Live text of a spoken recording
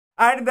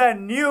And the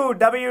new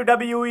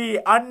WWE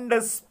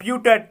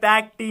Undisputed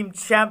Tag Team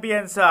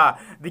Champions are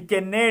the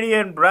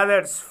Canadian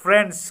brothers,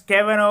 friends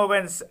Kevin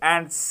Owens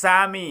and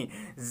Sami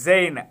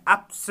Zayn.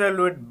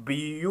 Absolute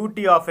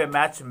beauty of a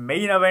match.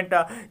 Main event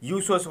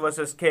Usos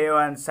versus KO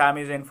and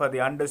Sami Zayn for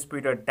the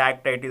Undisputed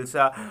Tag titles.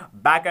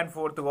 Back and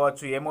forth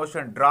కావచ్చు,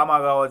 emotion drama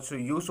కావచ్చు,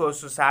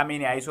 Usos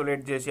సామీని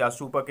isolate చేసి ఆ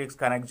super kicks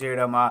connect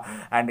చేయడం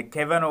and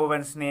Kevin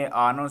ఓవెన్స్ని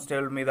ఆ announce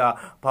table మీద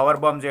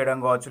power bomb చేయడం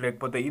కావచ్చు,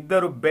 లేకపోతే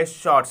ఇద్దరు best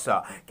shots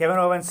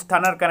Kevin ovens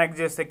stunner connect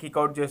చేస్తే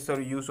కిక్అవుట్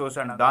చేస్తారు యూసోస్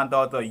అండ్ దాని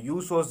తర్వాత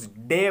యూసోస్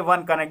డే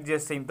 1 కనెక్ట్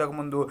చేస్తే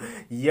ఇంతకుముందు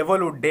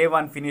ఎవరు డే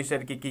 1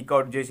 ఫినిషర్కి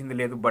కిక్అవుట్ చేసింది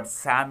లేదు, బట్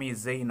సామీ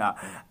జైన్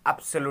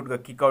అబ్సల్యూట్గా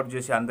కిక్అవుట్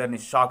చేసి అందరినీ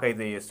షాక్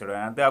అయితే చేస్తాడు.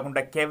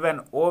 అంతేకాకుండా కెవెన్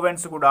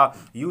ఓవెన్స్ కూడా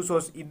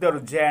యూసోస్ ఇద్దరు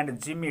జే అండ్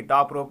జిమ్మీ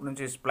టాప్ రోప్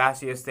నుంచి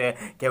స్ప్లాష్ చేస్తే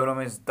కెవెన్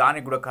ఓవెన్స్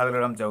దానికి కూడా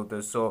కదలడం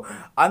జరుగుతుంది. సో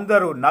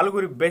అందరూ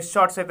నలుగురి బెస్ట్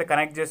షాట్స్ అయితే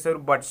కనెక్ట్ చేస్తారు,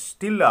 బట్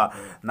స్టిల్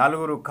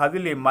నలుగురు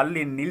కదిలి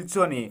మళ్ళీ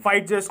నిల్చొని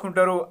ఫైట్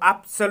చేసుకుంటారు.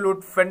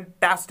 అబ్సల్యూట్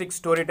ఫెంటాస్టిక్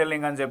స్టోరీ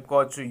టెల్లింగ్ అని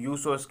చెప్పుకోవచ్చు.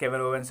 యూసోస్,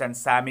 కెవెన్ ఓవెన్స్ అండ్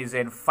సామీ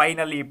Jain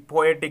finally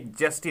poetic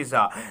justice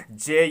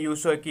J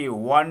యూసోకి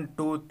 1,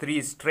 2, 3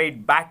 straight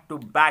back to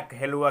back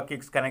హెలువా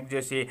kicks connect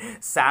చేసి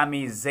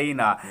సామీ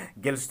జైన్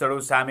గెలుస్తాడు.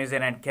 సామీ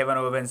Jain and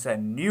Kevin ovens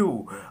new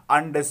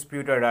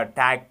undisputed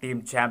tag team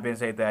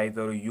champions అయితే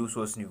అవుతారు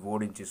యూసోస్ ని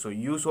ఓడించి. సో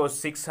యూసోస్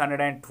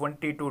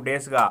 622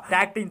 డేస్ గా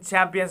ట్యాగ్ టీమ్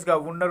ఛాంపియన్స్ గా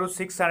ఉన్నారు.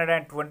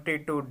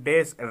 622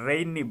 డేస్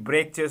రెయిన్ ని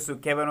బ్రేక్ చేస్తూ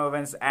కెవెన్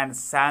ఓవెన్స్ అండ్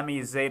సామీ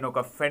జైన్ ఒక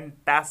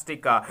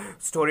ఫెంటాస్టిక్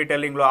స్టోరీ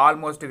టెల్లింగ్ లో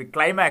ఆల్మోస్ట్ ఇది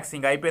క్లైమాక్స్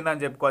ఇంకా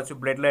అయిపోయిందని చెప్పుకోవచ్చు.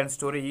 బ్లడ్ లైన్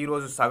స్టోరీ ఈ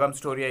రోజు సగం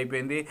స్టోరీ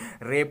అయిపోయింది,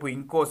 రేపు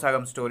ఇంకో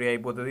సగం స్టోరీ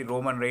అయిపోతుంది.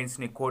 రోమన్ రైన్స్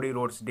ని కోడీ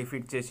రోడ్స్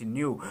డిఫీట్ చేసి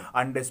న్యూ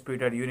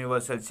అన్డిస్ప్యూటెడ్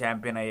యూనివర్సల్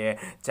ఛాంపియన్ అయ్యే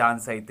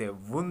ఛాన్స్ అయితే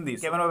ఉంది.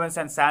 కెవెన్ ఓవెన్స్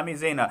అండ్ సామీ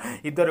జైన్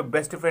ఇద్దరు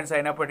బెస్ట్ ఫ్రెండ్స్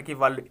అయినప్పటికీ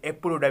వాళ్ళు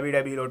ఎప్పుడు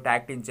డబ్ల్యూడబ్ల్యూఈలో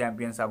ట్యాగ్ టీమ్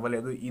ఛాంపియన్స్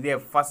అవ్వలేదు. ఇదే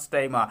ఫస్ట్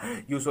టైం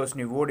యూసోస్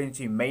ని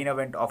ఓడించి main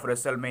event of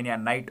WrestleMania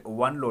night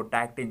 1 లో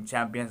ట్యాగ్ టీమ్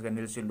ఛాంపియన్స్ గా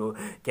నిలిచిండు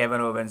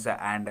కెవెన్ ఓవెన్స్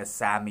అండ్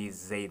సామీ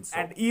జైన్.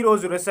 అండ్ ఈ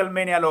రోజు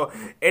రెసల్మేనియాలో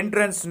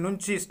ఎంట్రన్స్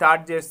నుంచి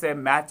స్టార్ట్ చేస్తే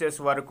మ్యాచెస్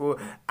వరకు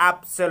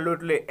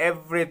అబ్సల్యూట్లీ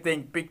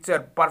ఎవ్రీథింగ్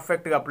పిక్చర్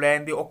పర్ఫెక్ట్ గా ప్లే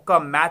అయింది. ఒక్క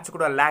మ్యాచ్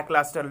కూడా ల్యాక్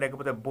లాస్టర్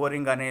లేకపోతే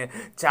బోరింగ్ అనే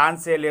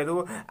ఛాన్సే లేదు.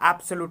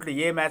 అబ్సల్యూట్లీ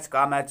ఏ మ్యాచ్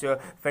ఆ మ్యాచ్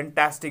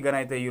ఫెంటాస్టిక్ గా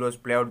అయితే ఈ రోజు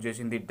ప్లేఅవుట్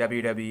చేసింది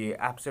WWE.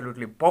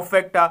 Absolutely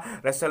perfect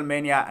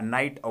WrestleMania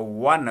night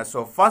 1. So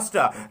first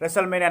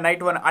WrestleMania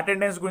night 1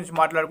 attendance గురించి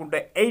మాట్లాడుకుంటే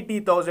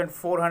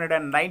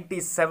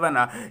 80,497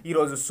 ఈ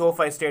రోజు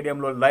సోఫై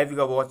స్టేడియంలో లైవ్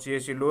గా వాచ్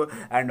చేసిండు.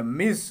 And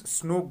miss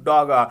snoop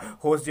dog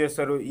host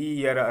చేస్తారు ఈ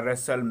ఇయర్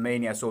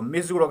రెసల్మేనియా. సో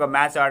మిస్ కూడా ఒక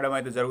మ్యాచ్ ఆడడం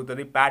అయితే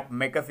జరుగుతుంది. ప్యాట్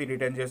మెకఫీ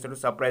రిటర్న్ చేస్తాడు.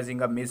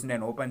 సర్ప్రైజింగ్ గా మిస్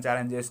నేను ఓపెన్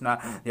ఛాలెంజ్ చేసిన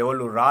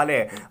ఎవరు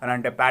రాలే అని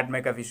అంటే ప్యాట్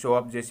మెకఫీ షో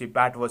అప్ చేసి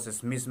ప్యాట్ వర్సెస్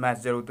మిస్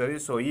మ్యాచ్ జరుగుతుంది.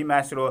 సో ఈ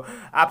మ్యాచ్ లో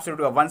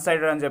అబ్సల్యూట్ గా 1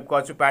 సైడెడ్ అని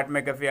చెప్పుకోవచ్చు. ప్యాట్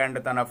మెకఫీ అండ్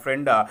తన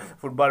ఫ్రెండ్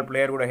ఫుట్బాల్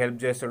ప్లేయర్ కూడా హెల్ప్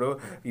చేస్తాడు.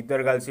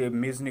 ఇద్దరు కలిసి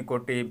మిస్ ని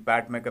కొట్టి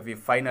ప్యాట్ మెకఫీ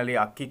ఫైనలీ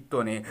ఆ కిక్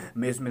తోని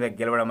మిస్ మీద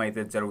గెలవడం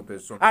అయితే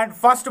జరుగుతుంది. సో అండ్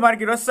ఫస్ట్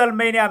మనకి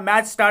రెసల్మేనియా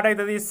మ్యాచ్ స్టార్ట్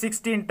అవుతుంది.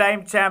 16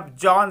 time champ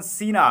John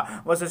Cena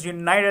versus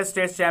United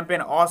states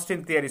champion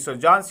Austin theory. So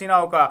John Cena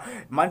ఒక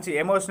మంచి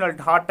ఎమోషనల్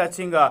హార్ట్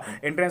టచింగ్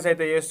ఎంట్రెన్స్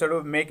అయితే చేస్తాడు.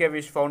 Make a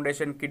wish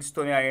foundation kids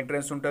తోని ఆ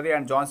ఎంట్రెన్స్ ఉంటుంది.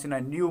 And John Cena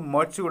new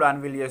much కూడా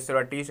unveil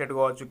చేస్తాడు. టీ షర్ట్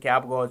కావచ్చు,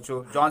 క్యాప్ కావచ్చు.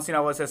 John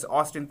Cena versus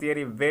Austin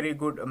theory very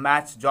good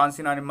match. John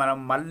సీనాని మనం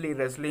మళ్ళీ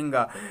రెస్లింగ్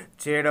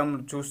చేయడం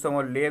చూస్తామో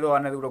లేదో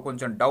అనేది కూడా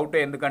కొంచెం డౌటే,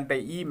 ఎందుకంటే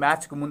ఈ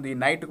మ్యాచ్ కు ముందు ఈ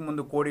నైట్ కు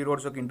ముందు కోడీ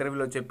రోడ్స్ ఒక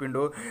ఇంటర్వ్యూలో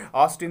చెప్పిండు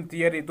ఆస్టిన్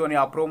థియరీతోని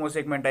ఆ ప్రోమో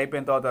సెగ్మెంట్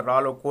అయిపోయిన తర్వాత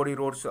రాలో కోడీ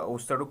రోడ్స్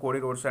వస్తాడు. Cody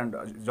roads and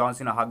John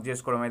Cena hug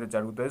చేసుకోవడం అయితే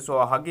జరుగుతుంది. సో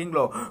ఆ హగ్గింగ్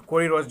లో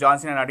కోడీ రోడ్స్ జాన్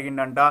సీనాని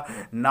అడిగిండంట,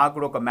 నాకు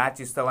కూడా ఒక మ్యాచ్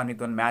ఇస్తావా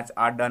నీతో మ్యాచ్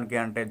ఆడడానికి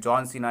అంటే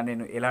జాన్ సీనా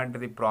నేను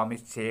ఎలాంటిది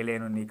ప్రామిస్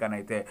చేయలేను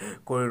నీకనైతే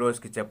కోడీ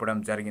రోడ్స్ కి చెప్పడం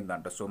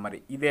జరిగిందంట. సో మరి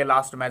ఇదే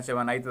లాస్ట్ మ్యాచ్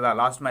ఏమైనా అవుతుందా?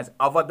 లాస్ట్ మ్యాచ్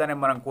అవ్వద్దనే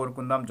మనం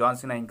కోరుకుందాం. జాన్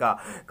సీనా ఇంకా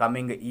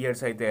కమింగ్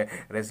ఇయర్స్ అయితే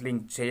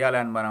రెస్లింగ్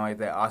చేయాలని మనం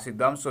అయితే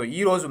ఆశిద్దాం. సో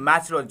ఈ రోజు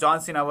మ్యాచ్ లో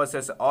John Cena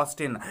versus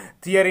Austin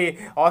theory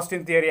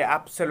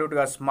absolute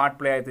గా స్మార్ట్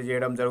ప్లే అయితే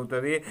చేయడం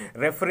జరుగుతుంది.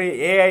 రెఫరీ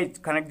ఏఐ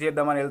కనెక్ట్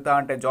చేద్దామని వెళ్తా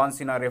అంటే జాన్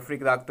సీనా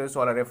రెఫరీకి తాకుతుంది. సో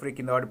అలా రెఫరీ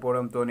కింద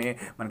పడిపోవడంతో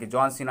మనకి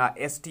John Cena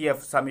STF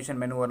submission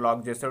manoeuvre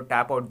lock చేస్తాడు.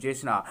 ట్యాప్ అవుట్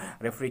చేసిన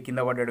రెఫరీ కింద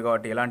పడ్డాడు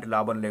కాబట్టి ఎలాంటి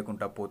లాభం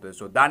లేకుండా పోతుంది.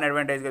 సో దాన్ని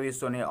అడ్వాంటేజ్ గా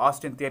తీసుకొని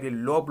ఆస్టిన్ థియరీ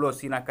లో బ్లో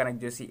సీనా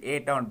కనెక్ట్ చేసి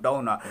 8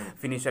 డౌన్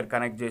ఫినిషర్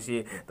కనెక్ట్ చేసి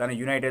తన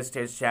యునైటెడ్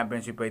స్టేట్స్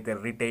ఛాంపియన్షిప్ అయితే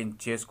రిటైన్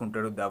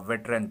చేసుకుంటాడు ద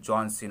వెటరన్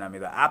జాన్ సీనా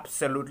మీద.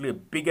 అబ్సల్యూట్లీ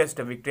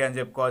బిగ్గెస్ట్ విక్టరీ అని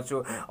చెప్పుకోవచ్చు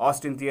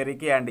ఆస్టిన్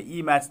థియరీకి. అండ్ ఈ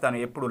మ్యాచ్ తను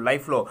ఎప్పుడు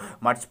లైఫ్ లో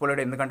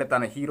మర్చిపోలేడు, ఎందుకంటే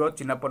తన హీరో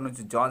చిన్నప్పటి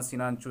నుంచి జాన్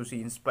సీనాని చూసి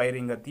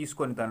ఇన్స్పైరింగ్ గా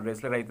తీసుకొని తన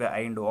రెస్లర్ అయితే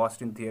అయిండు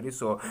ఆస్టిన్ థియరీ.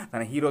 సో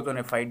తన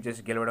హీరోతోనే ఫైట్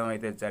చేసి గెలవడం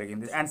అయితే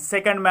జరిగింది. And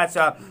second match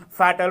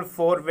fatal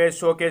 4-way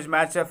showcase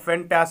match.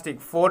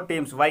 Fantastic 4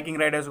 teams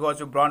Viking riders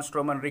కావచ్చు, bran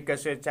Strowman,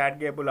 రికషే, chat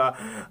gable,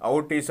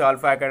 అవుటీస్,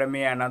 alpha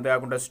academy and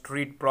అంతేకాకుండా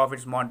street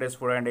profits, మాంటెస్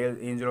four and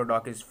Angelo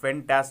డాకిస్.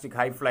 Fantastic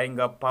high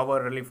flying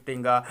power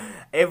lifting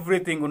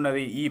everything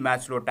ఉన్నది ఈ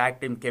match లో. Tag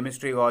team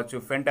chemistry కావచ్చు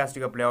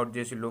fantastic గా ప్లేఅవుట్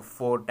చేసి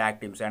 4 tag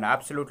teams. And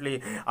absolutely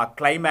ఆ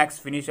climax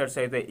finishers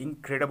అయితే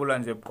ఇంక్రెడిబుల్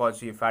అని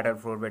చెప్పుకోవచ్చు ఈ ఫ్యాటల్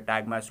 4-way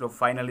ట్యాగ్ మ్యాచ్ లో.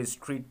 ఫైనలీ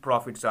స్ట్రీట్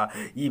ప్రాఫిట్స్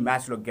ఈ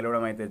మ్యాచ్ లో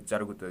గెలవడం అయితే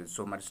జరుగుతుంది.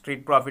 సో మరి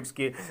స్ట్రీట్ ప్రాఫిట్స్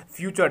కి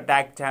future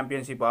tag champion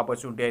championship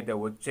opportunity అయితే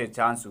వచ్చే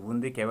ఛాన్స్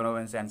ఉంది కెవిన్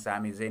ఓవెన్స్ అండ్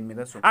సామీ జైన్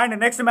మీద. అండ్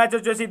నెక్స్ట్ మ్యాచ్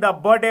వచ్చేసి the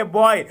birthday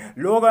boy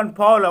Logan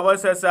Paul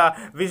versus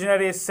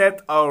visionary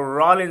Seth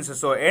Rollins.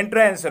 So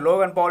entrance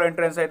Logan Paul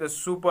entrance అయితే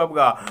సూపర్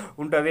గా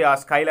ఉంటుంది. ఆ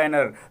స్కై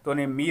లైనర్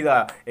తోని మీద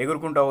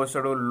ఎగురుకుంటూ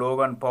వస్తాడు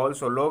Logan Paul.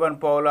 So Logan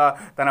Paul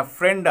తన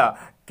friend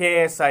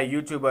KSI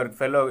YouTuber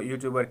fellow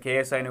YouTuber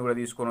కేఎస్ఐని కూడా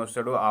తీసుకొని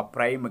వస్తాడు. ఆ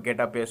ప్రైమ్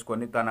గెటప్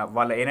వేసుకొని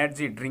వాళ్ళ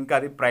ఎనర్జీ డ్రింక్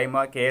అది prime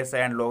KSI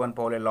and Logan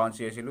పౌలే launch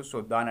చేసిళ్ళు. So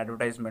దాని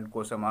అడ్వర్టైజ్మెంట్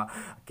కోసం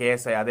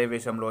కేఎస్ఐ అదే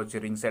విషయంలో వచ్చి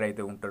రింగ్ సైడ్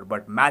అయితే ఉంటాడు.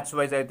 బట్ మ్యాచ్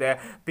వైజ్ అయితే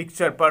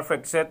పిక్చర్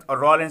పర్ఫెక్ట్. సెత్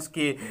రాలిన్స్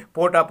కి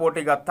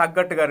పోటాపోటీగా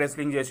తగ్గట్టుగా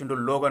రెస్లింగ్ చేసిండు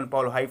Logan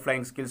Paul. High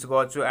flying skills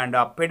కావచ్చు అండ్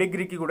ఆ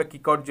పెడిగ్రీకి కూడా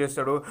కిక్అవుట్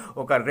చేస్తాడు.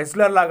 ఒక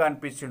రెస్లర్ లాగా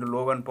అనిపించిండు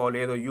లోగన్ పౌల్.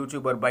 ఏదో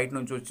యూట్యూబర్ బయట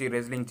నుంచి వచ్చి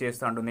రెస్లింగ్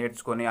చేస్తాడు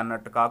నేర్చుకొని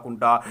అన్నట్టు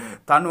కాకుండా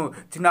తను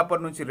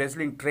చిన్నప్పటి నుంచి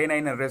రెస్లింగ్ ట్రైన్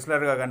అయిన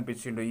రెస్లర్ గా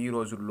కనిపించిండు ఈ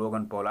రోజు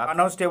లోగన్ పౌల్.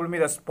 అనౌన్స్ టేబుల్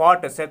మీద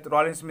స్పాట్ సెత్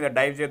రాలిన్స్ మీద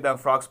డైవ్ చేద్దాం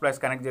ఫ్రాగ్ స్ప్లాష్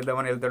కనెక్ట్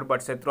చేద్దామని వెళ్తాడు.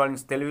 బట్ సెత్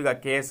రాలిన్స్ తెలివిగా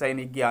కేఎస్ఐ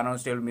నిగ్గి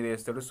అనౌన్స్ టేబుల్ మీద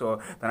వేస్తాడు. సో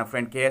తన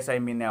ఫ్రెండ్ కేఎస్ఐ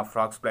మీద ఆ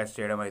ఫ్రాగ్ స్ప్లాష్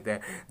చేయడం అయితే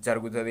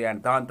జరుగుతుంది.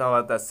 అండ్ దాని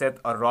తర్వాత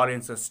సెత్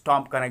రాలిన్స్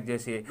స్టాంప్ కనెక్ట్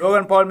చేసి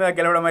లోగన్ పౌల్ మీద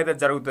గెలవడం అయితే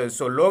జరుగుతుంది.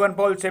 సో లోగన్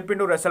పౌల్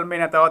చెప్పిండు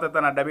రెసల్మేనియా తర్వాత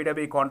తన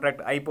WWE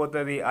కాంట్రాక్ట్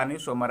అయిపోతుంది అని.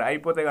 సో మరి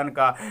అయిపోతే కనుక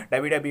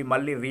WWE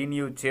మళ్ళీ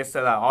రీన్యూ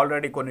చేస్తుందా?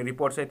 ఆల్రెడీ కొన్ని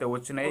రిపోర్ట్స్ అయితే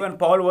వచ్చినాయి.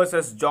 Logan Paul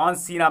versus John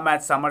Cena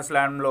match summer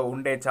slam లో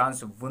ఉండే ఛాన్స్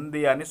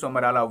ఉంది అని. సో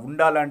మరి అలా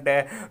ఉండాలంటే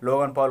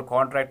లోగన్ పౌల్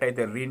కాంట్రాక్ట్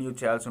అయితే రీన్యూ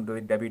చేయాల్సి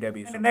ఉంటుంది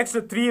WWE. Next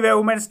 3-way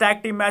women's tag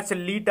team match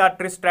లీటా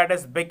ట్రిస్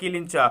stratus Becky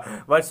Lynch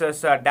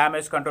versus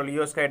damage control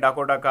ఇయో sky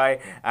Dakota Kai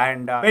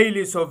and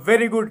Bailey. So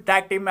very good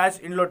tag team match.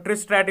 ఇందులో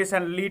ట్రిస్ స్ట్రాటస్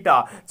అండ్ లీటా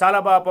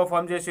చాలా బాగా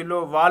పర్ఫామ్ చేసిళ్ళు.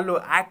 వాళ్ళు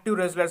active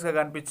wrestlers గా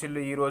కనిపించిళ్ళు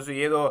ఈ రోజు.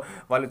 ఏదో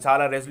వాళ్ళు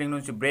చాలా రెస్లింగ్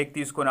నుంచి బ్రేక్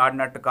తీసుకొని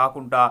ఆడినట్టు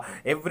కాకుండా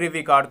ఎవ్రీ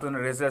వీక్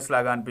ఆడుతున్న రెస్లర్స్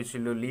లాగా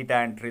అనిపించిళ్ళు లీటా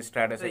అండ్ ట్రిస్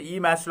స్ట్రాటస్. ఈ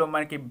మ్యాచ్ లో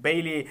మనకి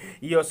బెయిలీ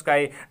ఇయో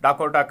స్కై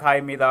డకోటా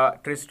కాయ్ మీద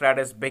ట్రిస్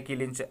స్ట్రాటస్ బెకీ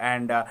లించ్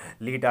అండ్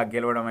లీటా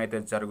గెలవడం అయితే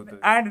జరుగుతుంది.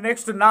 అండ్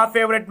నెక్స్ట్ నా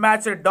favourite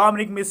match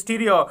Dominic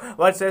Mysterio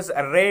versus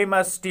రే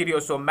మిస్టీరియో.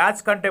 సో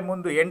మ్యాచ్ కంటే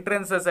ముందు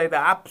ఎంట్రన్సెస్ అయితే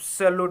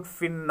అబ్సల్యూట్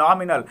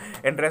ఫినామినల్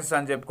ఎంట్రన్స్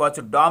అని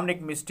చెప్పుకోవచ్చు.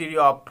 డామినిక్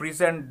మిస్టీరియో ఆ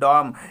ప్రిజెంట్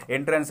డామ్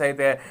ఎంట్రన్స్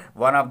అయితే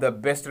one of the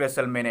best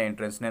WrestleMania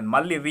entrance. నేను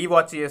మళ్ళీ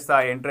రీవాచ్ చేస్తా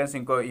ఎంట్రన్స్.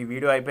 ఈ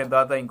వీడియో అయిపోయిన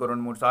తర్వాత ఇంకో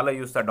 2-3 సార్లు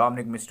చూస్తా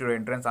డామినిక్ మిస్టీరియో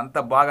ఎంట్రన్స్. అంత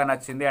బాగా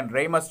నచ్చింది. అండ్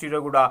రే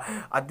మిస్టీరియో కూడా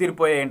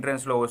అదిరిపోయే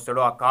ఎంట్రన్స్ లో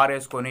వస్తాడు. ఆ కార్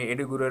వేసుకొని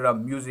ఎడి గురెరా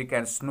మ్యూజిక్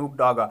అండ్ స్నూప్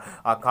డాగ్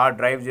ఆ కార్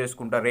డ్రైవ్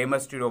చేసుకుంటా. రే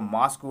మిస్టీరియో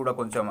మాస్క్ కూడా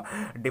కొంచెం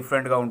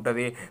డిఫరెంట్ గా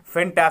ఉంటుంది.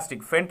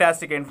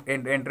 Fantastic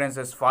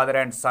entrances father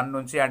and sun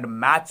నుంచి. అండ్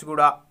మ్యాచ్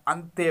కూడా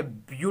అంతే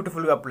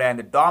బ్యూటిఫుల్ గా ప్లే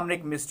అయింది.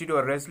 డామినిక్ మిస్టీరియో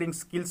రెస్లింగ్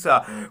స్కిల్స్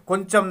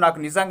కొంచెం నాకు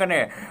నిజంగానే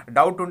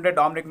డౌట్ ఉంటే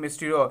డామినిక్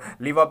మిస్టీరియో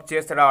లివ్ అప్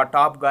చేస్తాడా,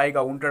 టాప్ గాయ్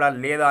గా ఉంటాడా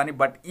లేదా అని.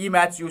 బట్ ఈ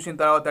మ్యాచ్ చూసిన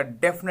తర్వాత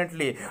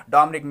definitely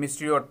Dominic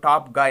Mysterio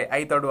top guy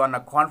అవుతాడు అన్న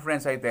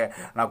కాన్ఫిడెన్స్ అయితే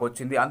నాకు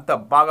వచ్చింది. అంత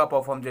బాగా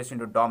పర్ఫామ్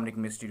చేసిండు డామినిక్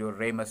మిస్టీరియో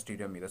రే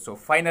మిస్టీరియో మీద. సో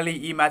ఫైనలీ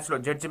ఈ మ్యాచ్ లో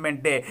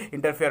జడ్జిమెంట్ డే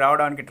ఇంటర్ఫియర్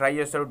అవడానికి ట్రై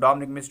చేస్తారు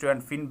డామినిక్ మిస్టీరియో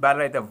అండ్ ఫిన్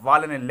బ్యాలర్. అయితే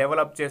వాళ్ళని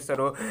లెవెల్ అప్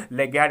చేస్తారు.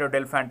 లెగాడో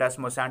del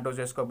ఫ్యాంటాస్మో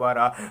Santos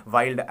ఎస్కోబారా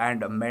wild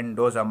and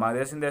Mendoza. మా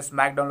తెలిసిందే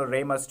స్మాక్ డౌన్ లో రే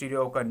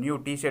మిస్టీరియో ఒక న్యూ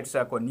టీ షర్ట్స్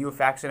ఒక న్యూ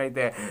ఫ్యాక్షన్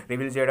అయితే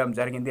రివీల్ చేయడం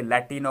జరిగింది,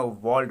 లాటినో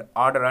వరల్డ్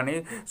ఆర్డర్ అని.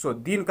 సో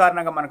దీని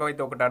కారణంగా మనకు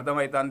అయితే ఒకటి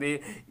అర్థమవుతుంది,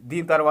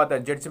 దీని తర్వాత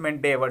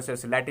judgement day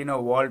versus Latino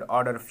world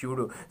order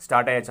feud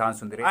start అయ్యే ఛాన్స్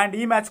ఉంది. అండ్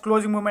ఈ మ్యాచ్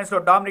క్లోజింగ్ మూమెంట్స్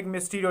లో డామినిక్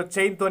మిస్టీరియో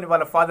చైన్ తోని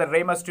వాళ్ళ ఫాదర్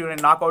రే మిస్టీరియోని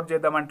నాకౌట్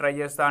చేద్దామని ట్రై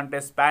చేస్తా అంటే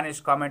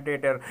స్పానిష్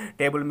కామెంటేటర్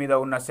టేబుల్ మీద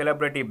ఉన్న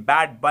సెలబ్రిటీ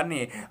బ్యాడ్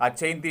బన్నీ ఆ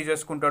చైన్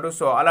తీసేసుకుంటాడు.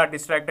 సో అలా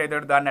డిస్ట్రాక్ట్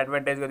అవుతాడు. దాన్ని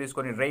అడ్వాంటేజ్ గా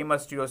తీసుకొని రే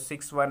మిస్టీరియో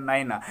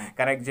 619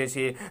 కనెక్ట్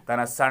చేసి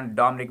తన సన్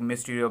డామినిక్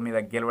మిస్టీరియో మీద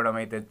గెలవడం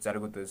అయితే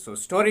జరుగుతుంది. సో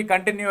స్టోరీ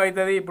కంటిన్యూ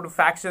అవుతుంది. ఇప్పుడు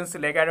factions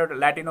లెగాడో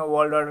Latino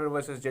world order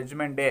versus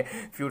judgement day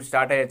feud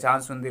start అయ్యే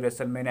ఛాన్స్ ఉంది.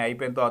 రెసల్మేనియా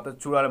అయిపోయిన తర్వాత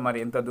చూడాలి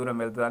మరి ఎంత దూరం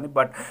వెళ్తుందని.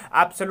 But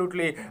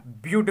absolutely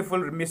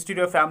beautiful.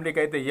 మిస్టీరియో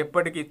ఫ్యామిలీకి అయితే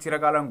ఎప్పటికీ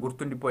చిరకాలం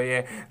గుర్తుండిపోయే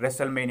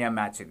రెసల్మేనియా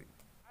మ్యాచ్ ఇది.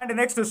 And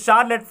next to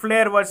Charlotte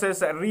Flair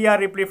versus Rhea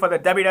Ripley for the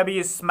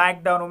WWE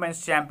SmackDown Women's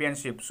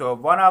Championship. So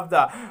one of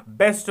the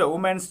best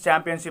Women's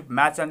Championship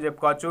match అని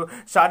చెప్పుకోవచ్చు.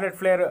 Charlotte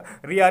Flair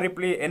Rhea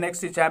Ripley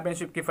NXT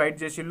Championship కి fight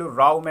చేసిళ్ళు,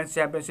 Raw Women's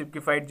Championship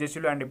కి fight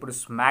చేసిళ్ళు and ఇప్పుడు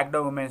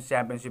SmackDown Women's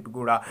Championship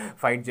కూడా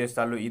fight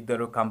చేస్తారు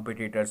ఇద్దరు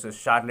కంపిటీటర్స్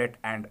Charlotte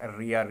and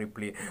Rhea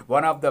Ripley.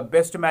 One of the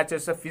best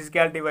matches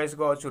physicality wise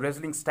కావచ్చు,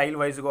 wrestling style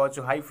wise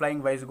కావచ్చు, హై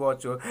ఫ్లయింగ్ వైజ్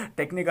కావచ్చు,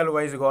 technical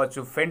wise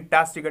కావచ్చు,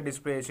 ఫెంటాస్టిక్ గా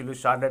display చేసిళ్ళు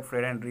Charlotte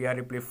Flair and Rhea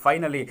Ripley.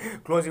 Finally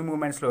closing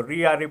moments లో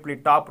Riya రిప్లీ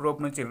top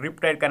rope నుంచి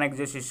రిప్టైడ్ connect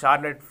చేసి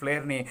Charlotte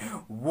flare ని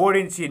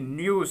ఓడించి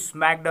new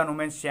smack down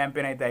women's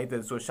champion అయితే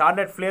అవుతుంది. సో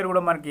షార్లెట్ ఫ్లేర్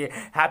కూడా మనకి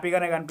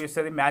హ్యాపీగానే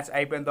కనిపిస్తుంది. మ్యాచ్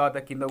అయిపోయిన తర్వాత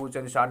కింద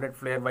కూర్చొని షార్లెట్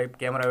ఫ్లేర్ వైపు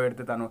కెమెరా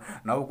పెడితే తను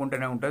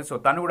నవ్వుకుంటూనే ఉంటుంది. సో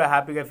తను కూడా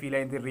హ్యాపీగా ఫీల్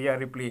అయింది రియా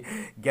రిప్లీ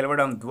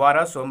గెలవడం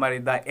ద్వారా. సో మరి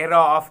the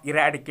era of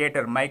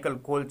ఇరాడికేటర్ Michael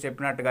coal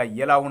చెప్పినట్టుగా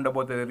ఎలా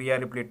ఉండబోతుంది రియా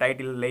రిప్లీ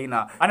టైటిల్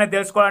లేనా అనేది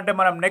తెలుసుకోవాలంటే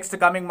మనం నెక్స్ట్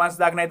కమింగ్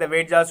మంత్స్ దాకా అయితే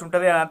వెయిట్ చేయాల్సి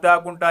ఉంటుంది.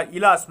 అంతేకాకుండా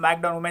ఇలా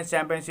smack down women's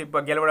championship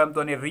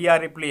గెలవడంతో Riya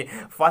రిప్లీ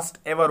first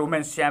ever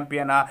women's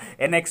champion,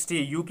 NXT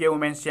UK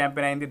women's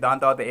champion అయింది,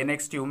 దాని తర్వాత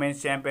ఎన్ఎక్స్టీ ఉమెన్స్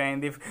ఛాంపియన్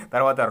అయింది,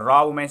 తర్వాత రా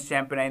ఉమెన్స్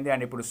ఛాంపియన్ అయింది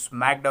అండ్ ఇప్పుడు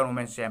స్మాక్ డౌన్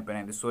ఉమెన్స్ ఛాంపియన్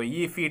అయింది. సో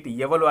ఈ ఫీట్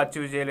ఎవరు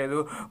అచీవ్ చేయలేదు.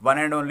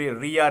 One and only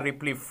Riya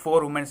రిప్లీ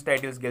 4 women's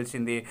titles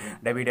గెలిచింది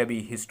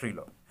WWE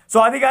హిస్టరీలో. సో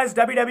అది guys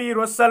WWE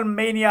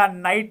WrestleMania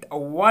night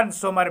 1.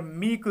 So మరి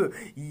మీకు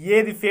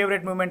ఏది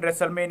ఫేవరెట్ మూమెంట్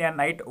WrestleMania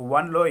నైట్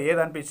 1లో ఏది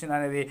అనిపించింది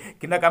అనేది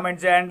కింద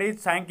కమెంట్ చేయండి.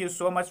 Thank you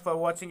so much for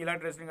watching.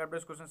 ఇలాంటి రెస్లింగ్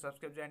అప్డేట్స్ కోసం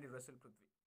సబ్స్క్రైబ్ చేయండి.